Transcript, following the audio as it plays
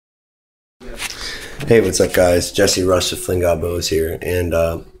Hey, what's up guys? Jesse Rush with Fling God Bows here, and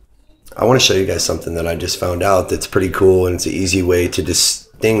I want to show you guys something that I just found out that's pretty cool, and it's an easy way to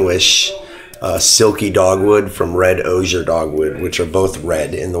distinguish silky dogwood from red osier dogwood, which are both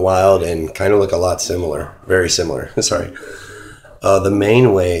red in the wild and kind of look a lot similar, very similar. Sorry. The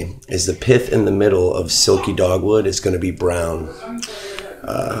main way is the pith in the middle of silky dogwood is going to be brown.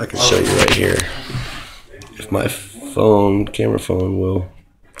 I can show you right here. If my camera phone will.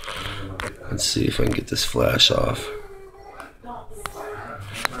 Let's see if I can get this flash off.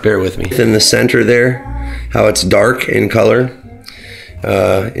 Bear with me. In the center there, how it's dark in color.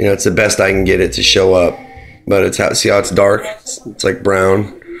 It's the best I can get it to show up. But see how it's dark? It's like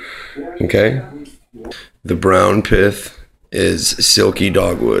brown. Okay. The brown pith is silky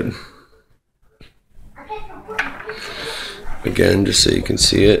dogwood. Again, just so you can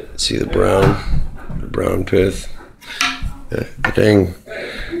see it. See the brown pith. Dang.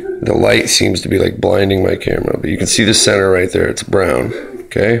 The light seems to be like blinding my camera, but you can see the center right there. It's brown.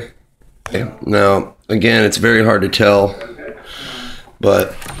 Okay. Now, again, it's very hard to tell,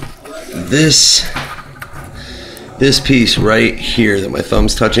 but this piece right here that my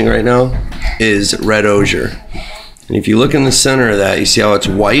thumb's touching right now is red osier. And if you look in the center of that, you see how it's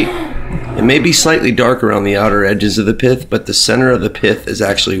white? It may be slightly dark around the outer edges of the pith, but the center of the pith is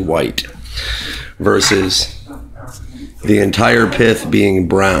actually white versus the entire pith being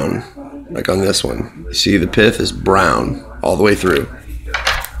brown, like on this one. You see the pith is brown all the way through.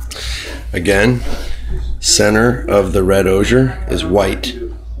 Again, center of the red osier is white.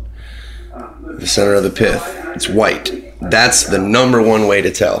 The center of the pith, it's white. That's the #1 way to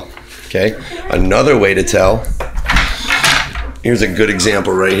tell, okay? Another way to tell, here's a good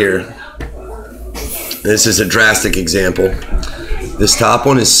example right here. This is a drastic example. This top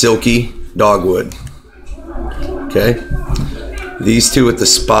one is silky dogwood. Okay, these two with the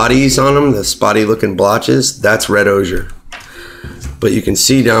spotties on them, the spotty looking blotches, that's red osier. But you can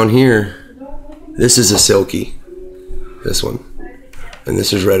see down here, this is a silky, this one, and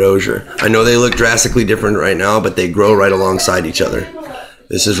this is red osier. I know they look drastically different right now, but they grow right alongside each other.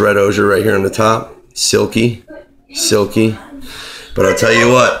 This is red osier right here on the top, silky, silky. But I'll tell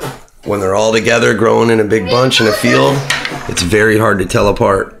you what, when they're all together growing in a big bunch in a field, it's very hard to tell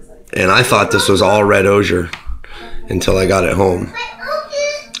apart. And I thought this was all red osier until I got it home,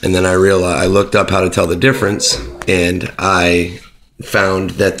 and then I realized, I looked up how to tell the difference, and I found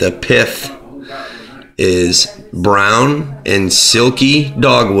that the pith is brown in silky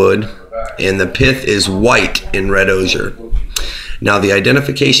dogwood and the pith is white in red osier. Now the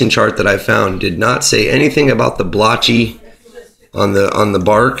identification chart that I found did not say anything about the blotchy on the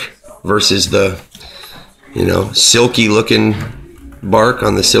bark versus the silky looking bark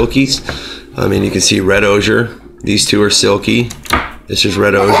on the silkies. I mean, you can see red osier. These two are silky. This is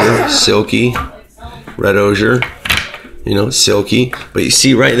red osier, silky, red osier, silky. But you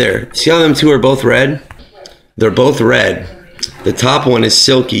see right there, see how them two are both red? They're both red. The top one is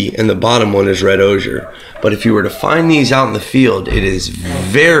silky and the bottom one is red osier. But if you were to find these out in the field, it is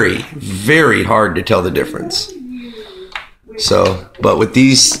very, very hard to tell the difference. So, but with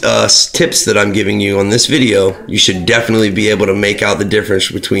these tips that I'm giving you on this video, you should definitely be able to make out the difference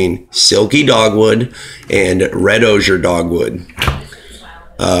between silky dogwood and red osier dogwood.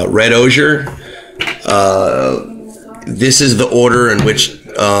 Red osier, this is the order in which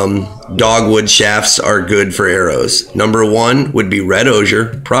dogwood shafts are good for arrows. #1 would be red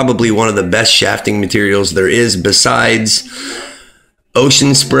osier, probably one of the best shafting materials there is besides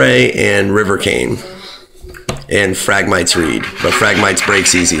ocean spray and river cane. And Phragmites reed, but Phragmites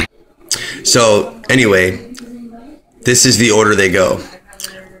breaks easy. So anyway, this is the order they go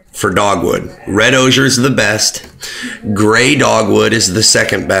for dogwood. Red osier is the best, gray dogwood is the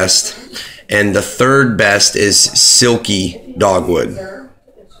second best, and the third best is silky dogwood.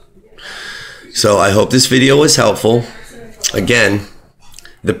 So I hope this video was helpful. Again,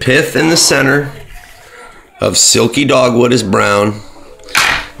 the pith in the center of silky dogwood is brown.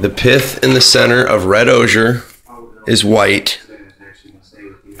 The pith in the center of red osier is white.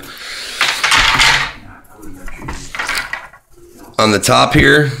 On the top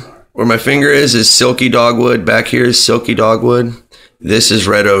here, where my finger is silky dogwood. Back here is silky dogwood. This is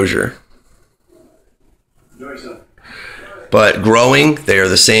red osier. But growing, they are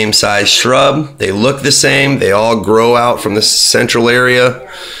the same size shrub. They look the same. They all grow out from the central area.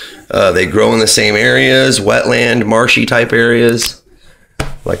 They grow in the same areas, wetland, marshy type areas.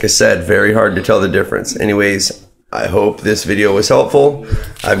 Like I said, very hard to tell the difference. Anyways, I hope this video was helpful.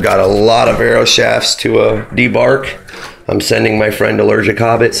 I've got a lot of arrow shafts to debark. I'm sending my friend Allergic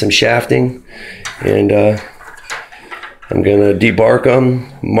Hobbit some shafting. And I'm gonna debark them,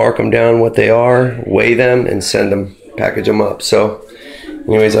 mark them down what they are, weigh them, and send them, package them up. So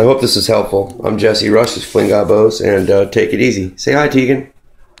anyways, I hope this was helpful. I'm Jesse Rush with Fling Got Bows, and take it easy. Say hi, Tegan.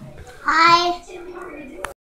 Hi.